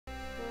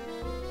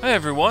Hi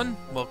everyone,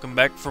 welcome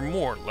back for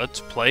more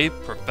Let's Play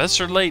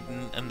Professor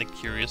Layton and the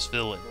Curious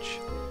Village.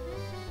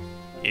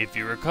 If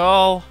you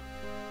recall,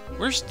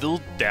 we're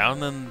still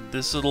down in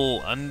this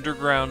little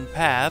underground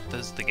path,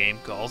 as the game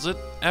calls it,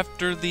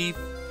 after the,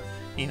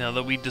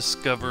 that we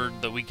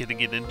discovered that we could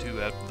get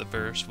into after the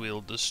Ferris wheel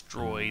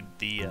destroyed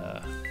the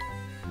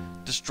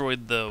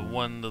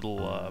one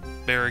little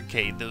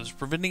barricade that was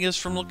preventing us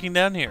from looking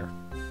down here.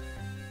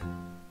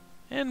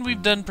 And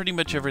we've done pretty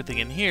much everything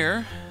in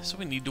here, so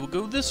we need to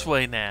go this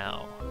way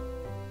now.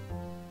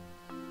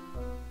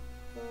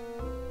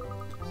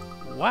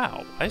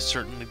 Wow, I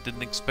certainly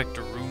didn't expect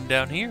a room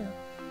down here.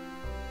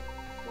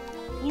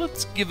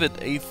 Let's give it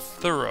a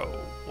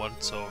thorough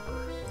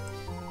once-over.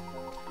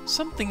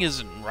 Something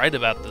isn't right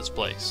about this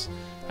place.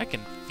 I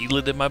can feel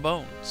it in my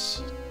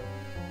bones.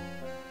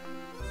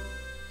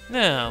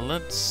 Now,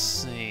 let's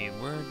see,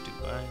 where do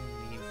I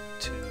need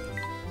to...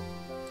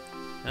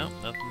 Nope,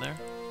 nothing there.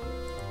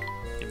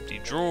 Empty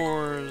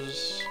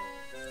drawers.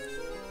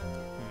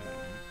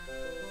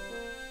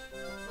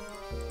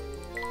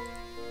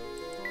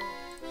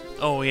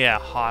 Oh yeah,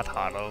 hot.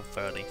 Oh,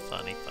 funny.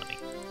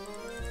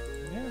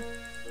 Yeah.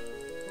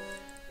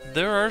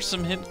 There are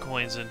some hint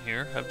coins in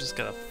here. I've just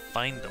gotta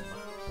find them.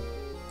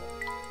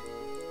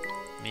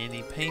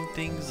 Mini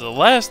paintings. The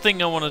last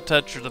thing I want to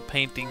touch are the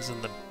paintings in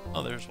the...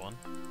 Oh, there's one.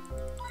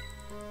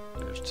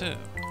 There's two.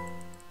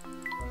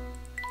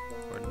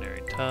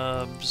 Ordinary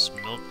tubs,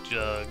 milk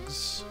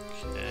jugs.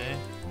 Okay.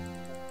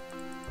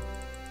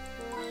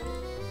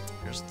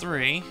 There's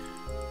three.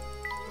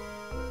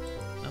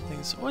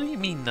 Nothing's... What do you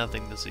mean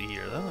nothing to see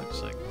here? That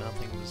looks like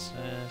nothing to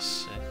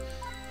see.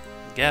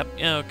 Gap.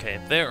 Yeah,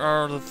 okay. There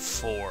are the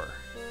four.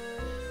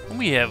 And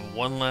we have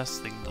one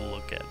last thing to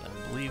look at,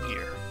 I believe,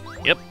 here.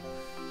 Yep.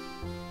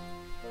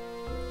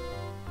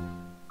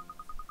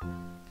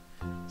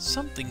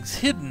 Something's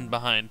hidden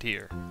behind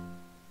here.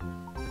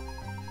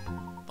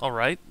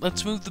 Alright,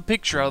 let's move the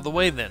picture out of the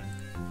way then.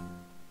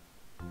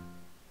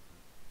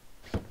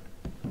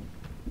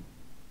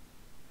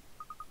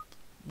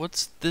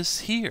 What's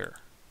this here?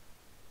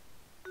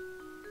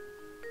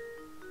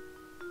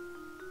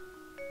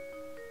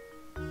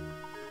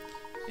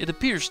 It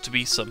appears to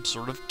be some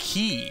sort of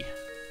key.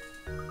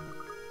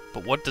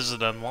 But what does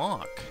it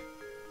unlock?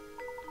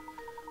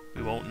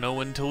 We won't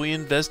know until we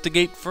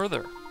investigate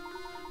further.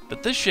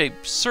 But this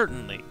shape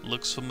certainly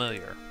looks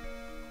familiar.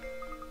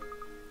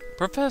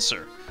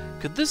 Professor,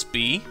 could this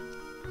be?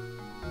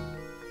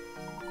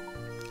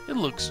 It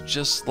looks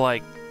just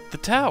like the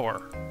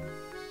tower.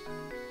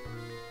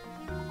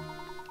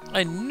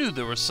 I knew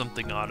there was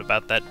something odd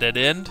about that dead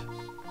end.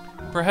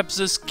 Perhaps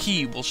this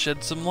key will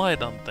shed some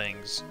light on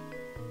things.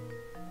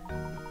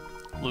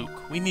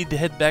 Luke, we need to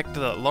head back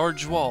to that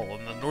large wall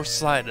on the north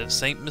side of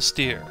St.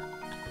 Mystere.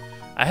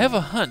 I have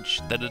a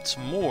hunch that it's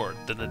more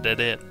than a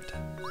dead end.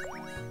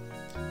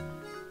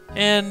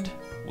 And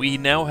we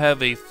now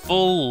have a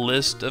full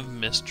list of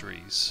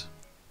mysteries.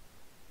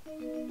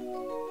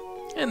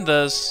 And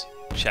thus,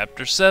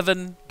 Chapter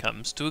 7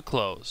 comes to a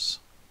close.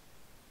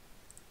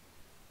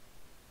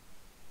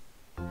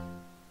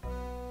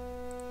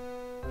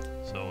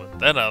 So with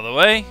that out of the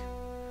way,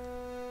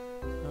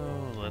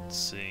 let's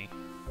see.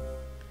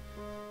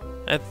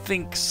 I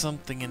think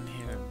something in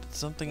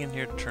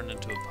here turned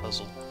into a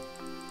puzzle.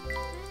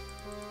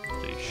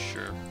 Pretty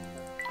sure.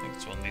 I think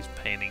it's one of these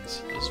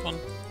paintings. This one?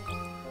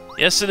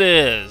 Yes, it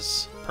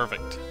is!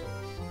 Perfect.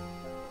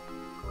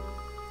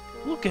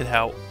 Look at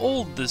how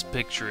old this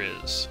picture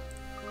is.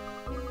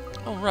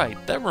 Oh, right.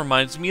 That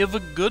reminds me of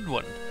a good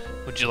one.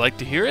 Would you like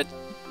to hear it?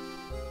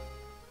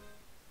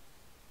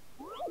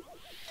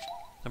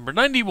 Number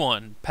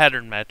 91,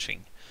 pattern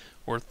matching,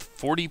 worth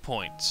 40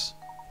 points.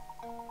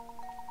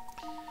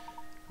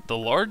 The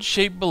large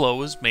shape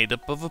below is made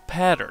up of a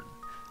pattern.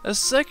 A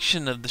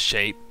section of the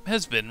shape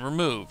has been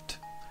removed.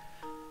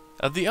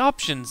 Of the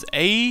options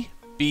A,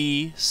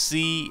 B,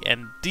 C,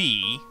 and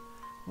D,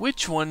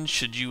 which one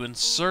should you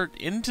insert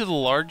into the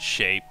large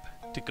shape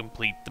to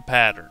complete the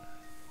pattern?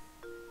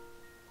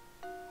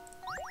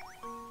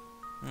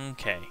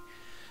 Okay,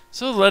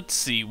 so let's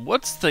see,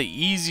 what's the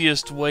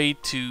easiest way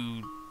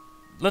to...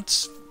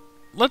 Let's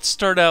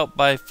start out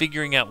by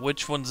figuring out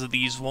which ones of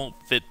these won't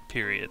fit,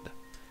 period.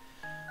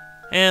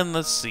 And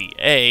let's see,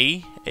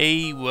 A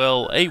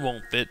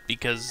won't fit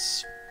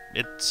because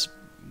it's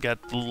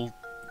got the little...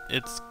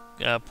 It's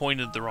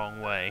pointed the wrong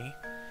way.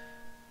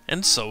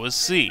 And so is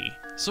C.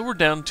 So we're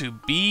down to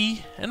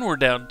B, and we're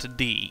down to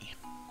D.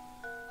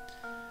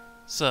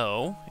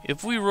 So,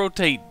 if we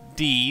rotate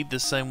D the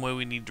same way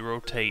we need to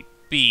rotate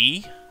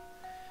B,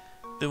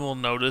 then we'll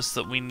notice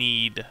that we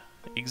need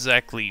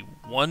exactly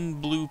one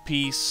blue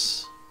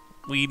piece.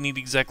 We need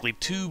exactly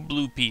two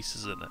blue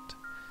pieces in it.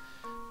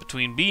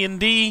 Between B and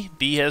D,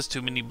 D has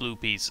too many blue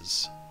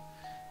pieces.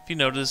 If you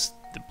notice,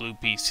 the blue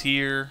piece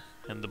here,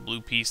 and the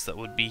blue piece that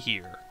would be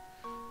here.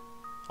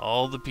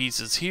 All the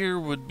pieces here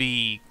would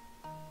be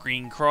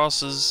green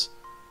crosses.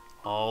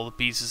 All the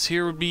pieces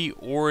here would be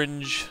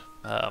orange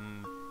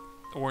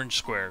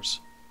squares.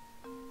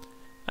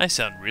 I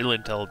sound real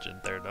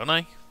intelligent there, don't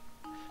I?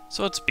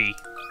 So it's B.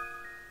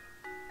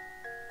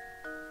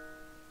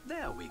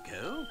 There we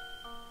go.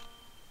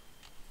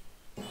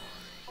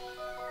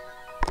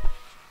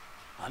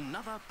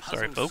 Another puzzle.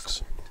 Sorry, folks.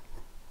 solved.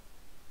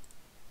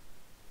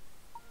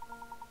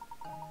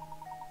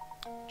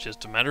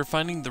 Just a matter of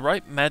finding the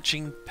right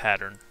matching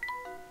pattern.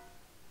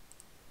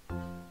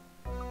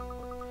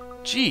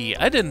 Gee,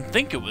 I didn't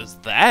think it was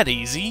that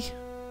easy.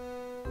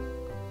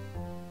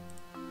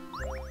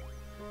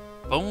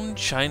 Bone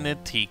China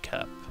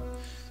teacup.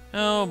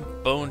 Oh,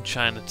 Bone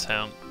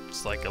Chinatown.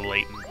 It's like a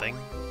Layton thing.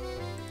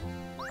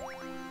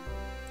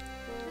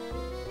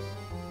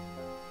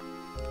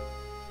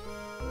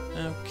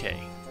 Okay,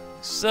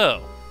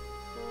 so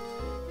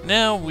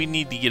now we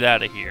need to get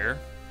out of here.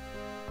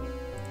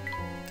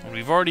 And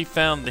we've already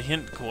found the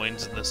hint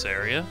coins in this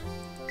area.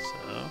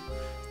 So,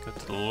 go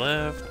to the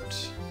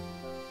left.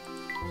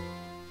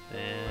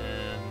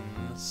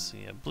 And let's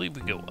see, I believe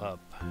we go up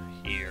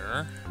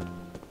here.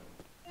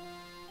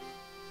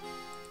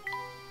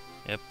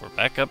 Yep, we're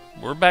back up.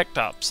 We're back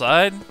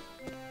topside.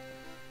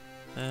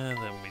 And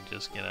then we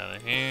just get out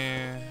of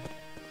here.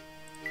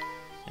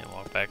 And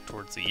walk back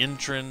towards the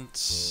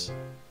entrance.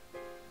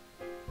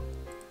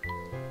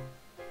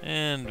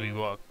 And we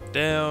walk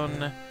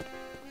down.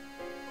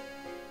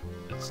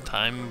 It's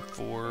time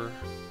for...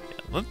 Yeah,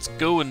 let's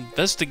go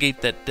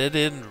investigate that dead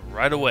end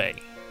right away.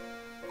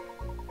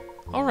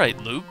 Alright,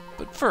 Luke,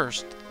 but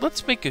first,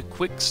 let's make a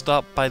quick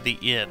stop by the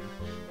inn.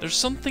 There's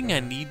something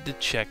I need to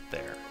check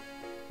there.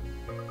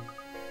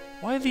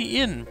 Why the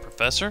inn,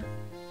 Professor?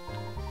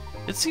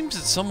 It seems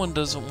that someone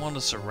doesn't want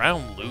us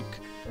around, Luke.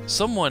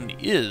 Someone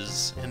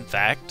is, in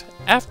fact,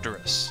 after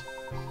us.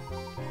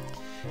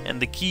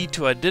 And the key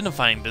to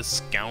identifying this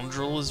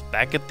scoundrel is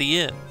back at the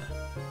inn.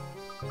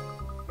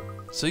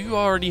 So you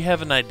already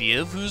have an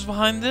idea of who's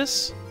behind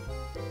this?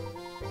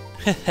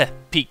 Heh,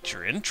 piqued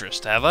your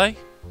interest, have I?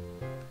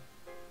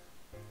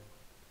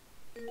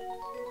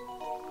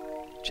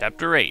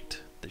 Chapter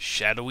 8, The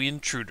Shadowy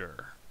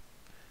Intruder.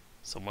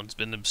 Someone's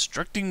been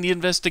obstructing the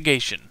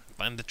investigation.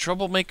 Find the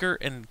troublemaker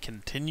and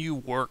continue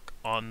work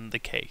on the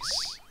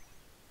case.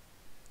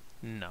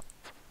 No.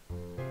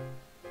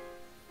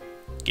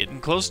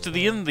 Getting close to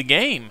the end of the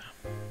game.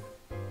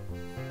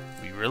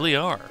 We really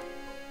are.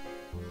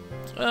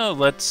 Oh,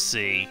 let's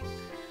see.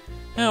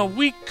 Now,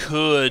 we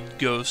could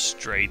go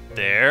straight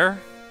there.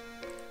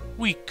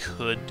 We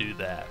could do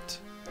that.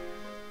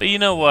 But you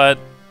know what?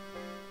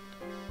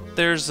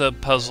 There's a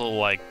puzzle,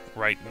 like,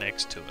 right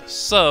next to us.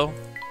 So,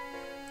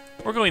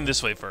 we're going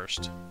this way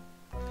first.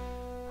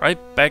 Right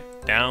back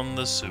down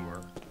the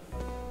sewer.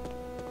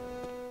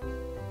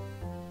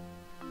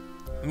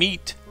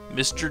 Meet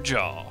Mr.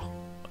 Jaw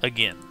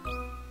again.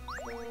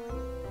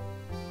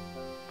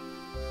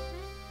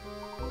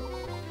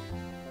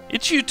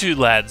 It's you two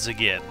lads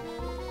again.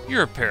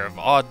 You're a pair of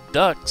odd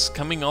ducks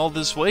coming all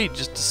this way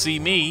just to see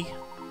me.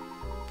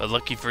 But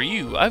lucky for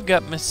you, I've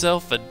got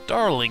myself a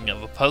darling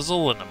of a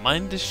puzzle and a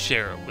mind to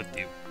share it with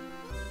you.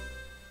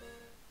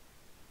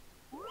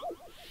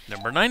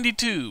 Number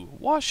 92,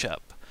 Wash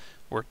Up,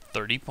 worth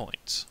 30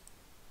 points.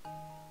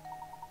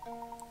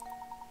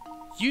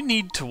 You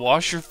need to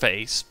wash your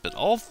face, but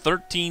all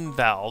 13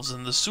 valves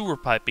in the sewer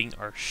piping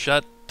are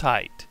shut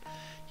tight.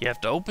 You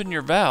have to open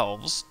your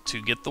valves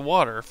to get the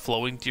water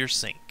flowing to your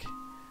sink.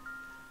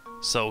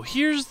 So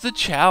here's the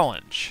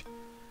challenge.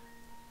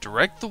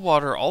 Direct the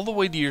water all the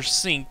way to your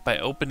sink by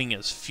opening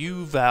as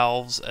few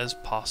valves as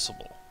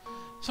possible.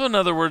 So in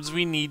other words,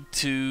 we need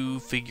to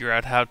figure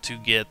out how to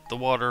get the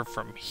water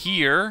from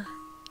here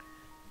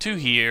to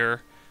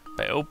here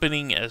by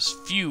opening as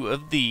few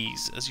of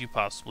these as you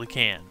possibly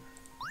can.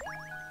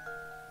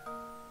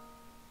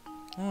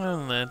 Well,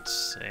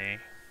 let's see.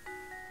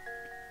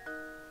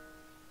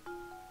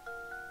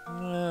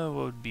 What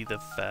would be the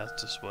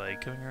fastest way?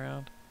 Coming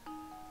around?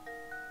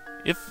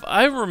 If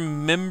I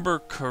remember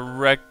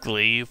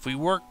correctly, if we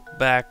work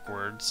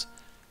backwards,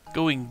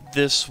 going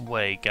this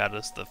way got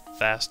us the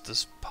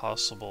fastest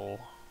possible.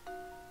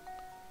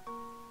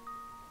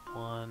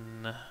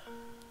 1,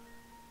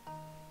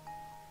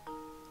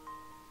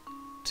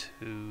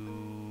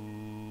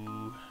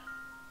 2,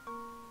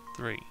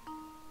 3.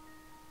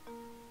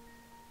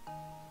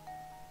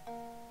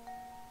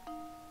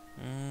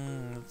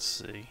 Let's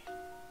see.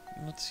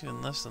 That's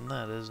even less than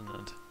that, isn't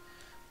it?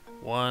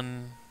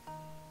 1.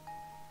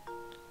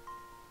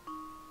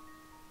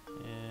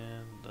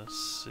 And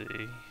let's see.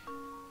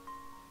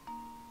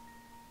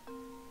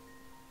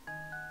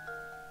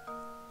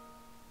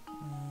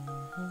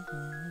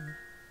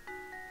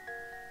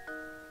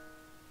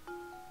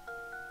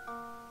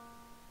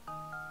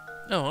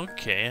 Oh,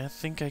 okay. I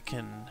think I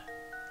can...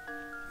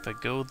 If I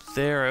go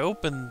there, I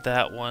open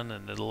that one,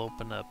 and it'll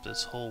open up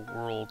this whole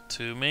world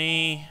to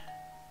me.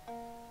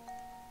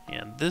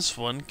 And this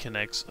one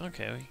connects...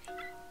 Okay.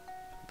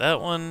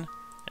 That one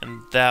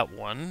and that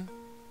one.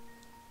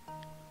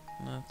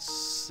 Let's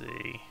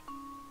see.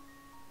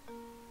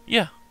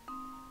 Yeah.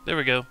 There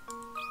we go.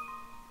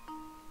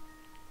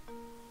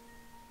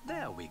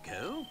 There we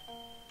go.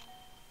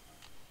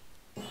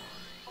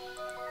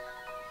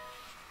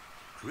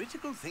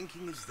 Critical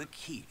thinking is the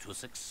key to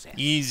success.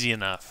 Easy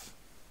enough.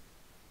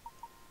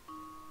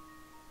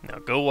 Now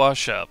go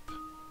wash up.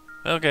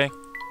 Okay.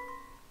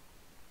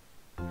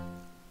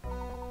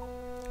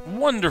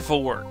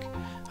 Wonderful work.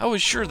 I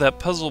was sure that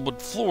puzzle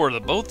would floor the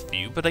both of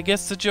you, but I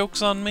guess the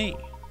joke's on me.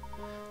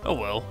 Oh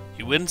well,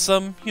 you win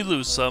some, you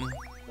lose some.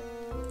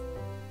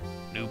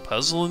 New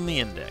puzzle in the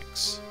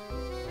index.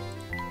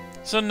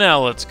 So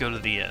now let's go to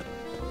the end.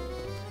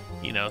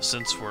 You know,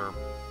 since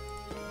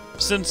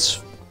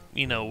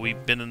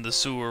we've been in the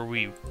sewer,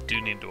 we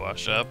do need to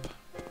wash up.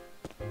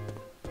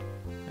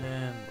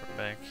 And we're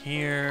back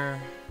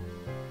here.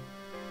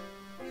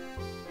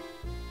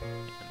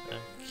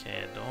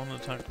 Okay, I don't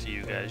want to talk to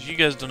you guys. You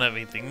guys don't have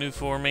anything new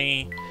for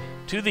me.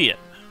 To the end.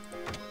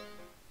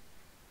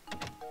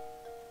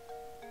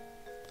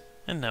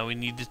 And now we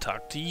need to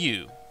talk to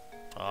you.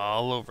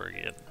 All over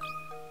again.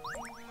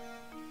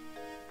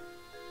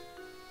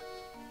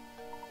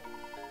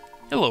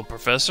 Hello,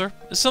 Professor.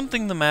 Is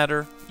something the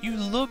matter? You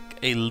look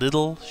a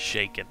little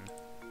shaken.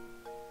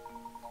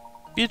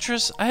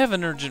 Beatrice, I have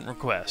an urgent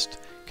request.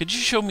 Could you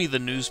show me the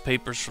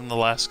newspapers from the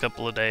last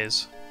couple of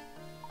days?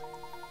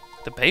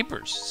 The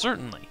papers?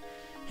 Certainly.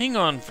 Hang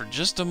on for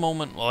just a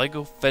moment while I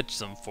go fetch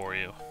them for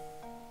you.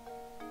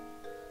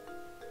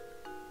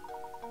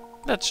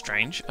 That's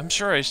strange. I'm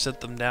sure I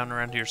set them down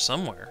around here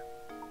somewhere.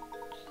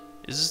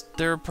 Is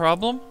there a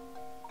problem?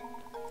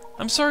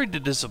 I'm sorry to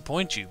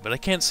disappoint you, but I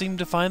can't seem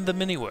to find them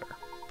anywhere.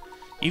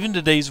 Even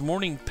today's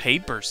morning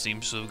paper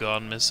seems to have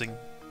gone missing.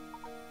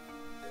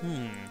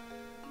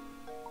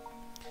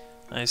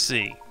 I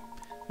see.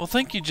 Well,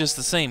 thank you just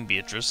the same,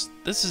 Beatrice.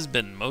 This has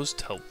been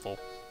most helpful.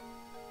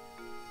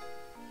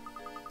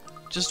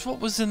 Just what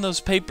was in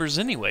those papers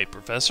anyway,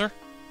 Professor?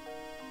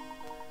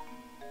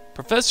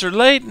 Professor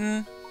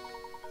Layton!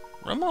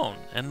 Ramon,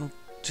 and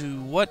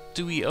to what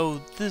do we owe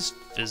this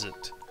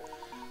visit?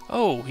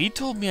 Oh, he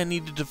told me I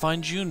needed to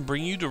find you and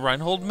bring you to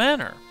Reinhold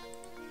Manor.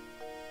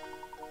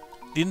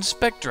 The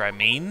inspector, I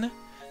mean.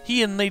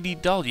 He and Lady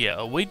Dahlia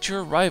await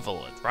your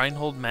arrival at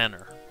Reinhold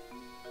Manor.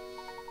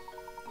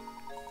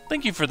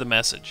 Thank you for the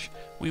message.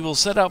 We will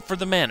set out for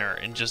the manor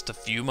in just a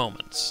few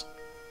moments.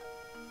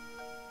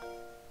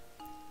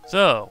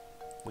 So,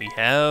 we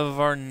have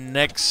our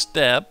next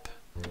step.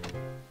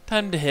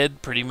 Time to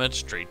head pretty much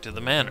straight to the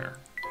manor.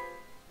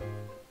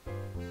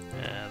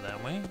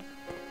 That way. And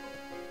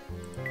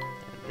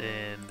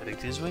then back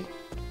this way.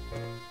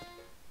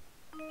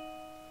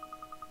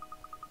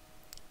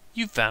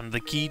 You found the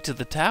key to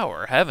the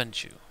tower,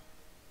 haven't you?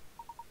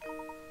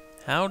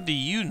 How do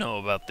you know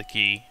about the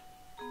key?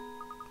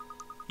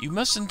 You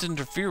mustn't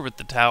interfere with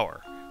the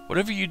tower.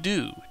 Whatever you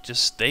do,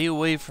 just stay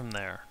away from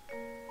there.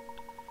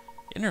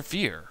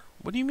 Interfere?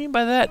 What do you mean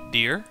by that,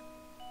 dear?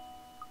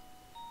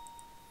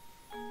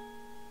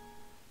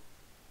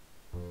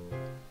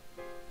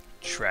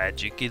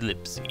 Tragic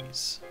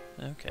ellipses.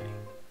 Okay.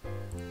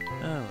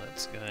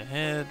 Let's go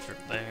ahead from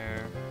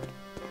there.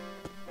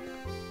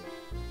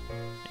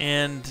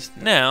 And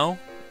now,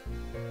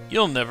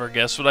 you'll never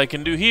guess what I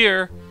can do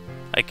here.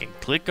 I can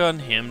click on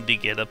him to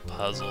get a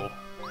puzzle.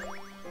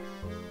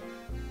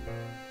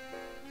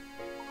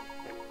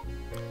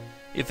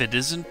 If it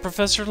isn't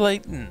Professor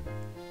Layton,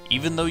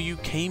 even though you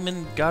came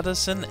and got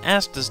us and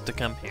asked us to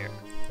come here.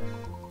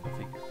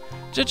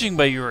 Judging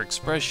by your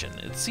expression,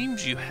 it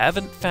seems you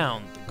haven't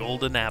found the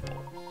golden apple.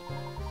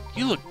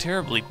 You look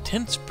terribly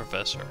tense,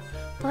 Professor.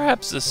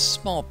 Perhaps this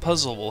small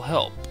puzzle will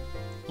help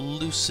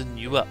loosen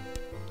you up.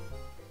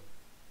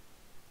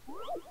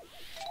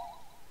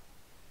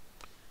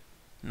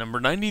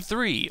 Number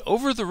 93,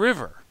 Over the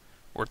River,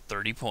 worth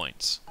 30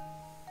 points.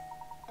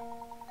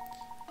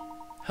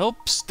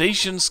 Help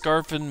Station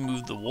Scarfin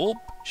move the wool,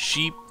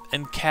 sheep,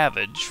 and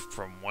cabbage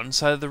from one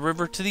side of the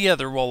river to the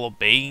other while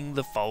obeying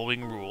the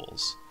following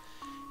rules.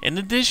 In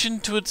addition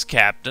to its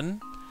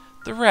captain,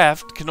 the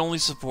raft can only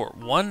support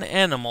one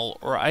animal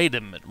or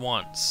item at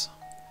once.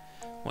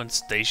 When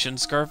Station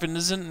Scarfin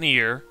isn't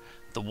near,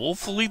 the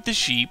wolf will eat the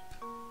sheep,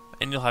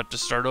 and you'll have to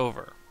start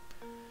over.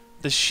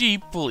 The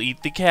sheep will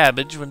eat the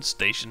cabbage when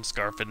Station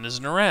Scarfin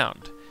isn't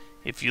around.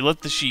 If you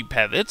let the sheep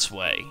have its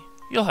way,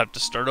 you'll have to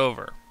start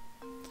over.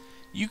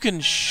 You can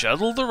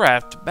shuttle the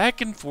raft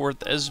back and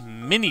forth as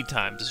many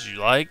times as you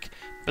like,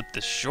 but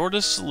the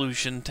shortest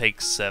solution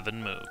takes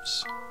 7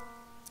 moves.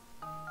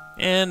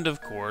 And,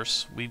 of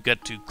course, we've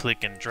got to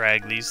click and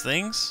drag these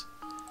things.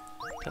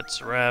 Touch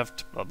the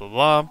raft, blah blah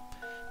blah.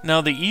 Now,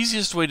 the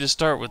easiest way to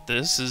start with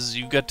this is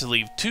you've got to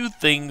leave 2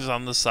 things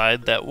on the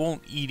side that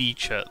won't eat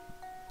each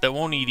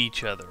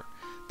other.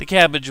 The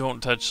cabbage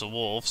won't touch the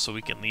wolf, so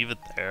we can leave it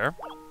there.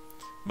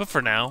 But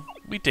for now,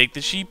 we take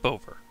the sheep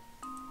over.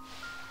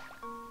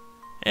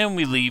 And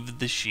we leave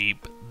the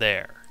sheep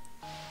there.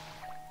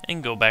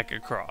 And go back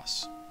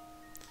across.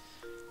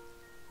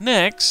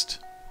 Next,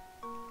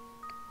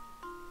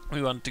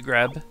 we want to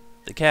grab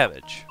the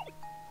cabbage.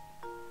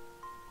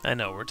 I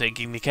know, we're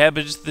taking the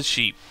cabbage to the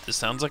sheep. This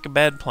sounds like a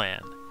bad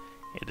plan.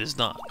 It is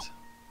not.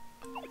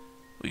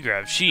 We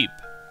grab sheep.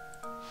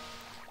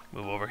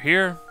 Move over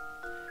here.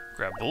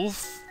 Grab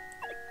wolf.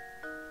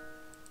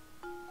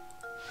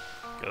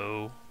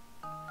 Go.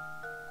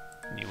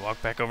 And you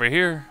walk back over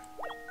here.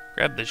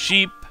 Grab the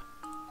sheep.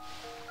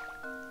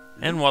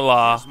 And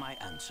voila, Here's my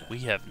answer. we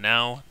have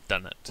now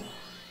done it.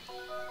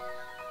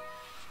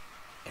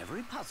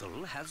 Every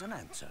puzzle has an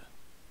answer.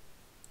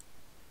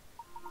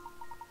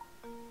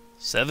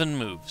 7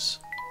 moves.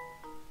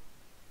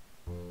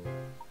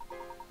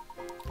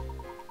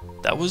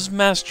 That was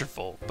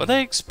masterful, but I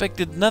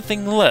expected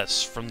nothing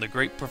less from the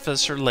great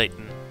Professor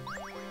Layton.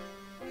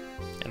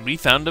 And we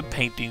found a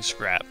painting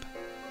scrap.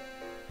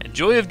 And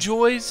joy of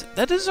joys,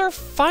 that is our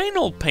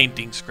final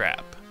painting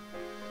scrap.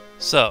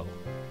 So,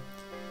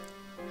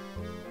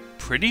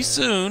 pretty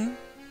soon,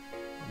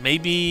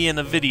 maybe in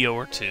a video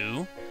or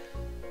two,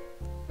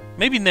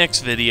 maybe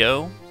next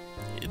video,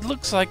 it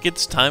looks like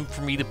it's time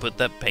for me to put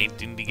that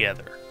painting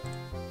together.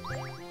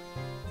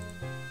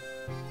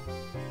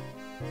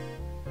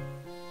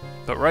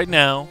 But right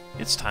now,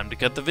 it's time to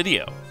cut the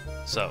video.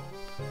 So,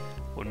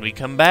 when we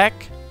come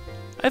back,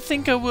 I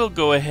think I will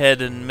go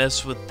ahead and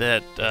mess with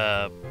that,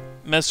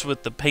 mess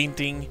with the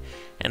painting,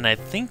 and I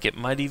think it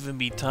might even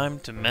be time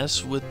to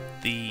mess with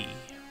the,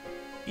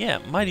 yeah,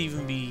 it might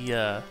even be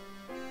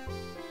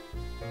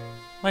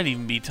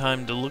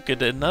time to look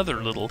at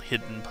another little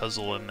hidden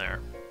puzzle in there.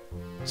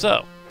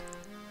 So,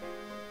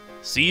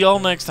 see y'all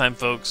next time,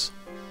 folks.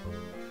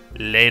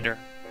 Later.